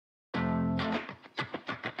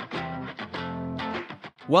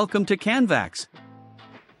Welcome to Canvax,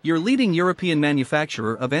 your leading European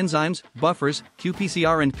manufacturer of enzymes, buffers,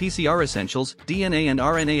 qPCR and PCR Essentials, DNA and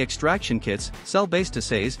RNA Extraction Kits, cell-based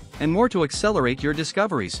assays, and more to accelerate your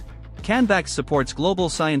discoveries. Canvax supports global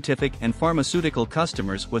scientific and pharmaceutical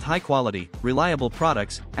customers with high-quality, reliable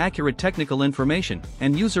products, accurate technical information,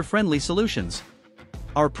 and user-friendly solutions.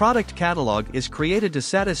 Our product catalog is created to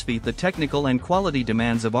satisfy the technical and quality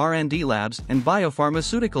demands of R&D labs and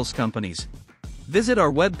biopharmaceuticals companies. Visit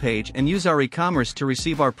our webpage and use our e-commerce to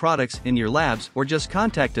receive our products in your labs, or just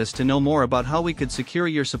contact us to know more about how we could secure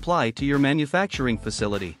your supply to your manufacturing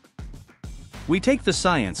facility. We take the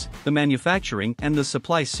science, the manufacturing, and the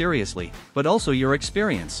supply seriously, but also your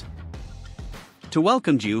experience. To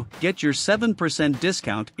welcome you, get your 7%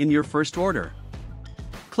 discount in your first order.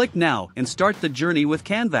 Click now and start the journey with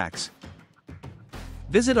Canvax.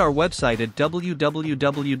 Visit our website at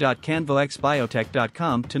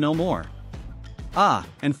www.canvaxbiotech.com to know more.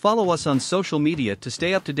 And follow us on social media to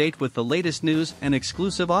stay up to date with the latest news and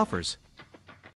exclusive offers.